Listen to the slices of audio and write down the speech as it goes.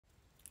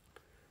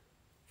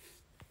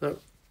So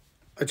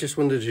I just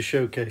wanted to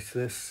showcase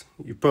this.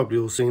 You've probably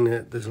all seen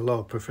it. There's a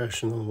lot of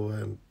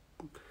professional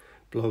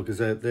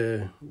bloggers out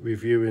there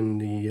reviewing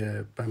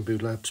the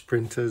Bambu Labs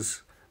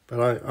printers,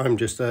 but I'm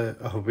just a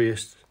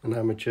hobbyist, an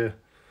amateur.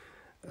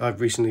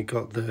 I've recently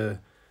got the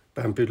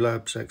Bambu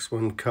Labs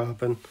X1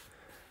 Carbon,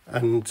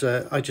 and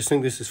I just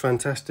think this is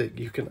fantastic.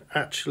 You can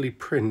actually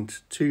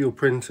print to your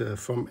printer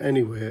from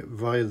anywhere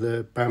via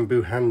the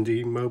Bambu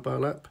Handy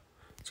mobile app.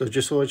 So I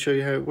just thought I'd show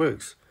you how it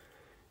works.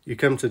 You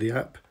come to the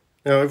app.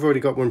 Now I've already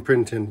got one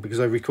printing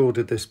because I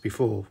recorded this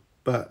before,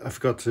 but I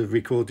forgot to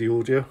record the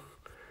audio.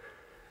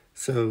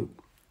 So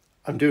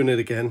I'm doing it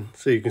again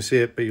so you can see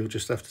it, but you'll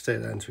just have to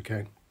take that into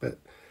account. But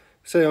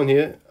say on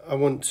here, I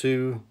want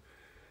to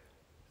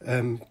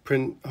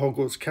print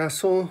Hogwarts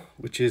Castle,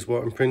 which is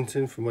what I'm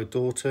printing for my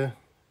daughter.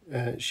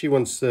 She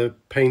wants to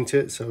paint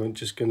it, so I'm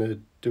just going to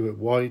do it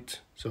white.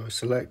 So I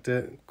select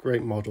it.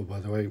 Great model, by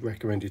the way.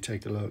 Recommend you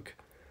take a look.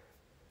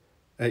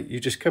 You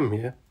just come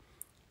here.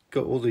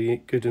 Got all the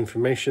good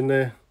information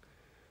there.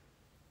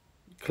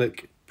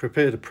 Click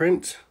prepare to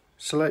print.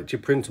 Select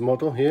your printer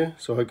model here.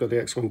 So I've got the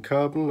X1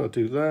 Carbon. I'll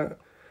do that.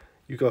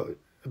 You've got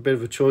a bit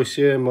of a choice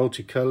here,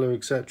 multicolour,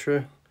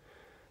 etc.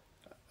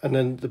 And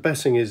then the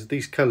best thing is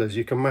these colours,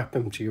 you can map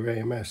them to your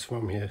AMS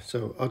from here.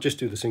 So I'll just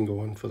do the single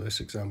one for this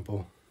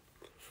example.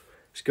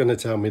 It's going to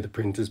tell me the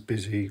printer's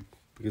busy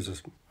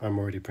because I'm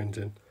already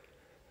printing.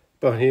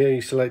 But here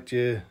you select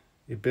your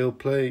build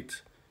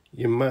plate.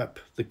 You map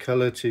the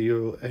colour to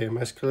your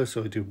AMS colour.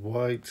 So I do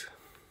white.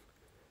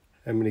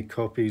 How many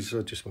copies?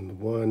 I just want the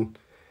one.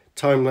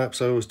 Time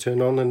lapse I always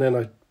turn on, and then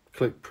I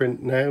click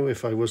print now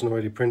if I wasn't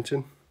already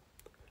printing.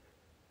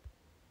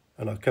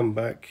 And I'll come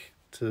back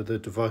to the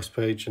device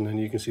page, and then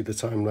you can see the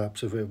time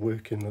lapse of it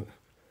working.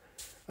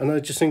 And I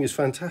just think it's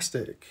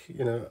fantastic.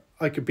 You know,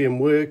 I could be in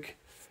work,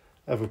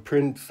 have a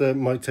print that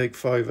might take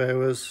 5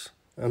 hours,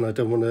 and I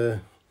don't want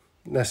to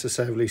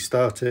necessarily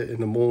start it in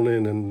the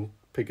morning and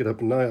pick it up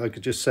at night. I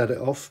could just set it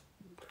off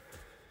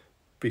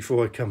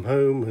before I come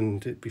home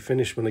and it'd be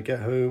finished when I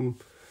get home.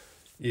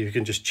 You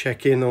can just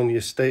check in on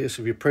your status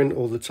of your print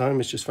all the time.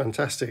 It's just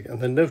fantastic. And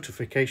the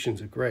notifications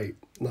are great.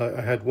 Like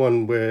I had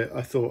one where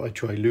I thought I'd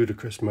try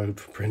ludicrous mode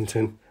for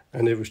printing,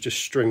 and it was just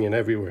stringing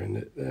everywhere in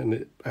it. And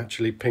it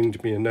actually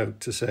pinged me a note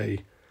to say,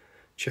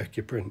 check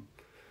your print,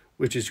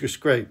 which is just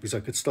great because I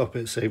could stop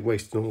it, save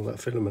wasting all that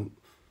filament.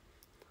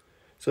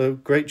 So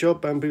great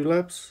job, Bambu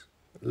Labs.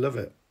 Love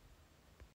it.